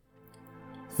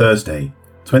Thursday,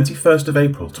 21st of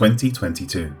April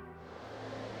 2022.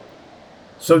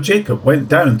 So Jacob went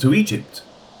down to Egypt,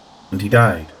 and he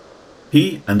died,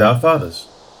 he and our fathers.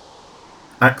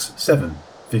 Acts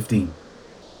 7:15.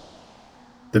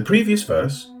 The previous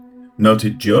verse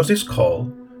noted Joseph's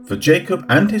call for Jacob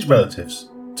and his relatives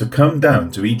to come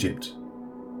down to Egypt.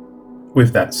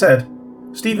 With that said,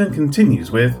 Stephen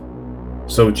continues with,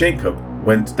 so Jacob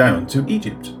went down to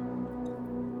Egypt.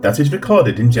 That is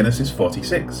recorded in Genesis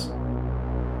 46.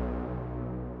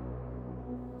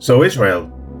 So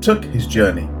Israel took his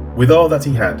journey with all that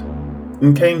he had,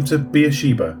 and came to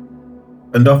Beersheba,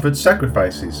 and offered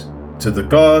sacrifices to the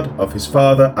God of his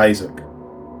father Isaac.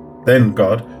 Then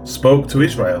God spoke to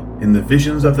Israel in the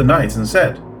visions of the night and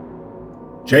said,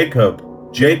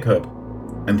 Jacob, Jacob.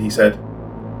 And he said,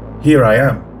 Here I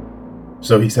am.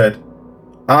 So he said,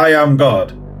 I am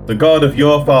God, the God of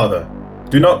your father.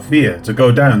 Do not fear to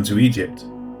go down to Egypt,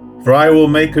 for I will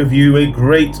make of you a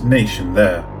great nation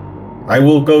there. I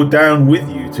will go down with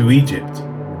you to Egypt,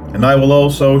 and I will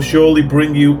also surely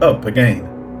bring you up again,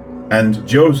 and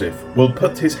Joseph will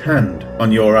put his hand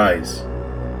on your eyes.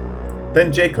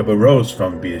 Then Jacob arose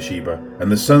from Beersheba,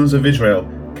 and the sons of Israel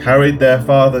carried their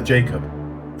father Jacob,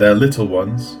 their little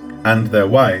ones, and their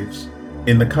wives,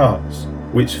 in the carts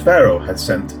which Pharaoh had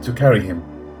sent to carry him.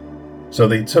 So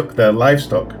they took their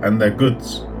livestock and their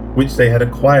goods, which they had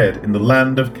acquired in the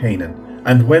land of Canaan,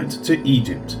 and went to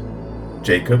Egypt,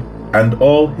 Jacob and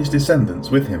all his descendants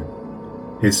with him,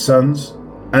 his sons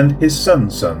and his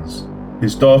sons' sons,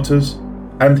 his daughters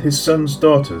and his sons'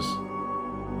 daughters,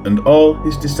 and all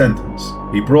his descendants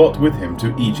he brought with him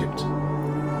to Egypt.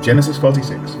 Genesis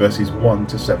 46, verses 1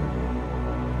 to 7.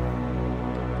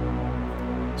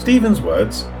 Stephen's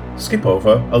words skip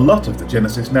over a lot of the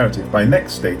Genesis narrative by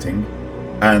next stating,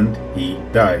 and he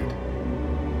died.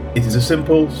 It is a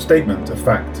simple statement of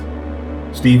fact.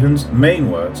 Stephen's main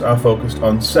words are focused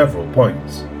on several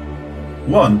points.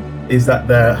 One is that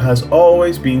there has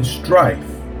always been strife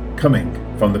coming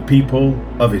from the people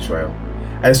of Israel,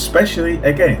 especially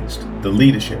against the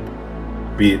leadership,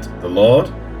 be it the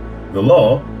Lord, the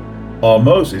law, or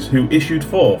Moses who issued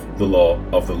forth the law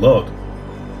of the Lord.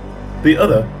 The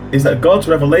other is that God's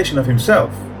revelation of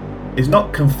himself is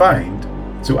not confined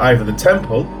to either the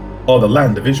temple or the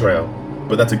land of Israel,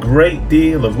 but that a great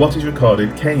deal of what is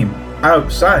recorded came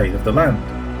outside of the land.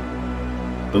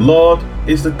 The Lord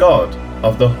is the God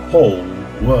of the whole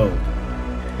world.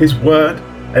 His word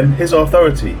and his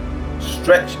authority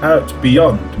stretch out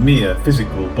beyond mere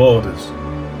physical borders.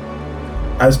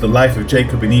 As the life of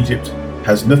Jacob in Egypt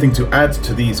has nothing to add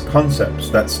to these concepts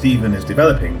that Stephen is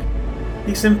developing,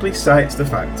 he simply cites the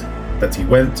fact that he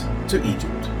went to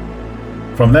Egypt.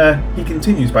 From there, he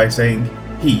continues by saying,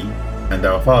 he and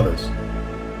our fathers.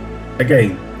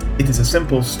 Again, it is a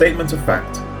simple statement of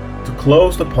fact to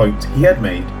close the point he had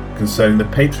made concerning the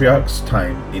patriarch's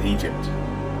time in Egypt.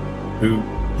 Who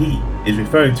he is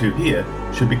referring to here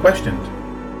should be questioned.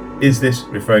 Is this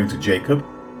referring to Jacob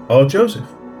or Joseph?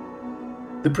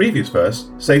 The previous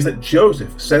verse says that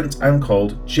Joseph sent and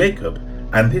called Jacob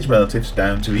and his relatives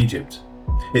down to Egypt.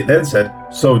 It then said,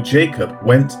 so Jacob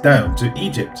went down to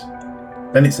Egypt.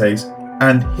 Then it says,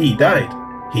 and he died,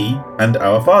 he and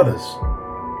our fathers.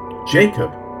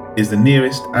 Jacob is the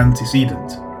nearest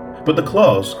antecedent, but the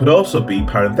clause could also be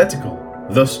parenthetical.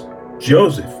 Thus,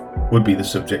 Joseph would be the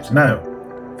subject now.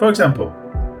 For example,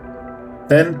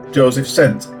 then Joseph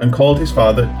sent and called his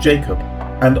father Jacob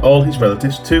and all his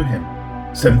relatives to him,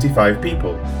 75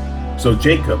 people. So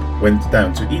Jacob went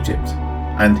down to Egypt,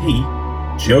 and he,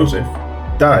 Joseph,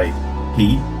 died,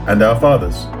 he and our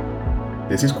fathers.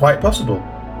 This is quite possible,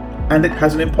 and it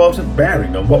has an important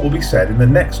bearing on what will be said in the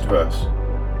next verse.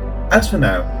 As for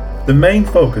now, the main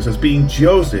focus has been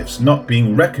Joseph's not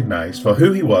being recognized for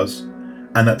who he was,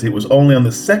 and that it was only on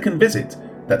the second visit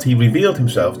that he revealed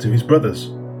himself to his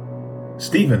brothers.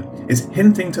 Stephen is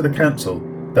hinting to the council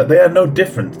that they are no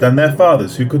different than their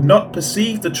fathers who could not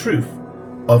perceive the truth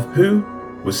of who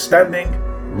was standing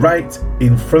right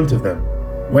in front of them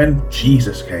when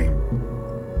Jesus came.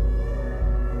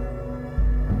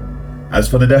 As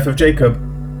for the death of Jacob,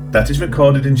 that is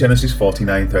recorded in Genesis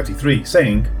 49:33,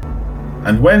 saying,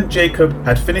 and when Jacob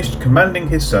had finished commanding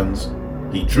his sons,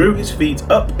 he drew his feet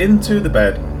up into the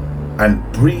bed and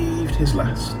breathed his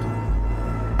last,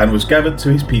 and was gathered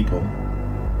to his people.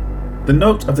 The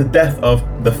note of the death of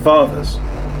the fathers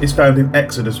is found in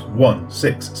Exodus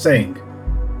 1:6, saying,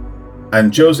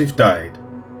 and Joseph died,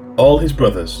 all his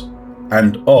brothers,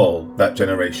 and all that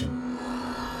generation.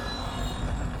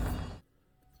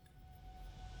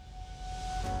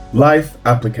 Life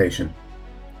application.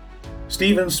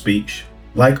 Stephen's speech,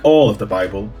 like all of the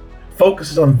Bible,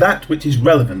 focuses on that which is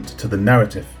relevant to the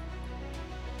narrative.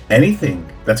 Anything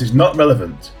that is not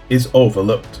relevant is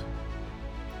overlooked.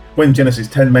 When Genesis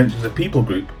 10 mentions a people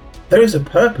group, there is a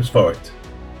purpose for it.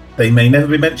 They may never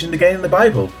be mentioned again in the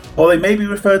Bible, or they may be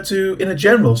referred to in a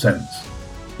general sense,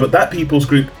 but that people's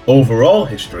group overall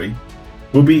history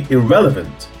will be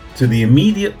irrelevant to the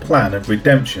immediate plan of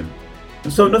redemption,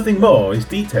 and so nothing more is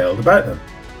detailed about them.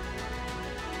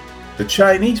 The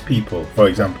Chinese people, for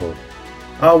example,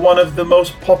 are one of the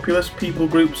most populous people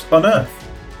groups on earth,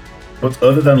 but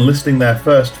other than listing their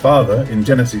first father in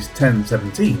Genesis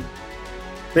 10:17,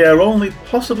 they are only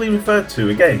possibly referred to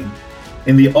again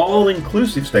in the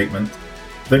all-inclusive statement,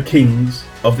 the kings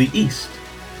of the East,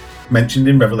 mentioned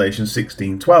in Revelation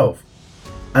 16:12,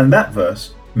 and that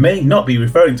verse may not be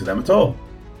referring to them at all.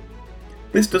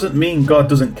 This doesn't mean God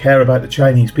doesn't care about the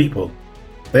Chinese people.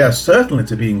 They are certainly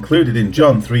to be included in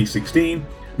John 3:16,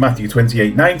 Matthew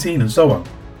 28:19, and so on.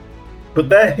 But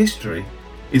their history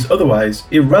is otherwise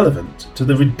irrelevant to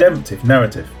the redemptive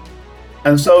narrative,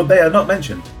 and so they are not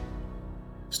mentioned.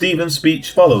 Stephen's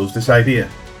speech follows this idea.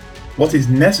 What is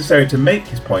necessary to make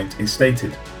his point is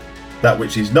stated. That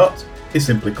which is not is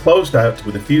simply closed out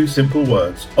with a few simple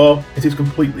words, or it is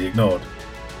completely ignored.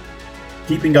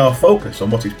 Keeping our focus on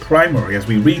what is primary as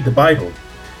we read the Bible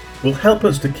will help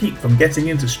us to keep from getting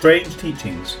into strange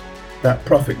teachings that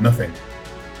profit nothing.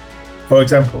 For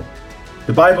example,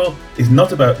 the Bible is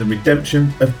not about the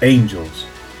redemption of angels,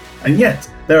 and yet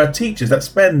there are teachers that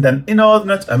spend an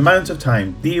inordinate amount of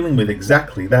time dealing with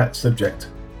exactly that subject.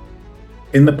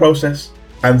 In the process,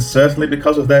 and certainly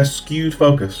because of their skewed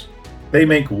focus, they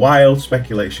make wild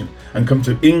speculation and come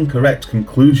to incorrect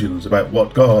conclusions about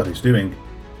what God is doing.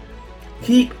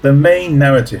 Keep the main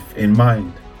narrative in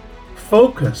mind.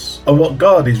 Focus on what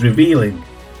God is revealing.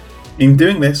 In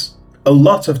doing this, a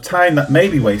lot of time that may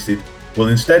be wasted will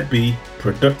instead be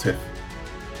productive.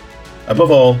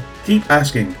 Above all, keep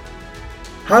asking,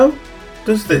 how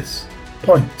does this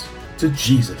point to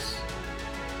Jesus?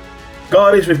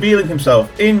 God is revealing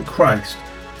himself in Christ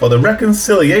for the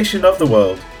reconciliation of the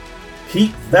world.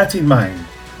 Keep that in mind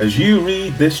as you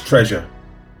read this treasure.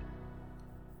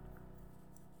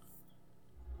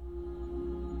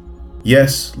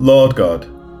 Yes, Lord God,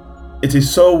 it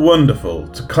is so wonderful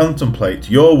to contemplate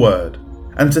your word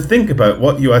and to think about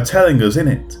what you are telling us in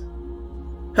it.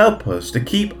 Help us to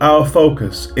keep our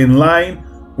focus in line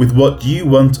with what you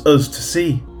want us to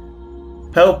see.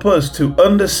 Help us to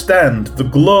understand the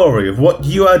glory of what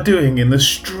you are doing in the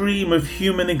stream of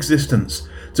human existence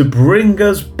to bring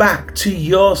us back to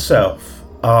yourself.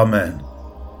 Amen.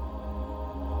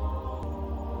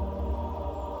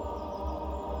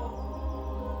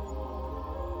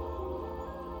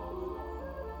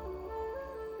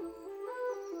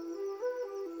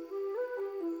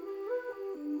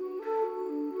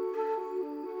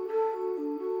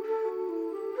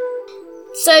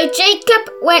 So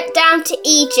Jacob went down to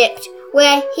Egypt,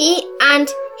 where he and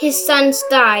his sons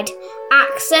died.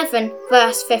 Acts 7,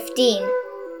 verse 15.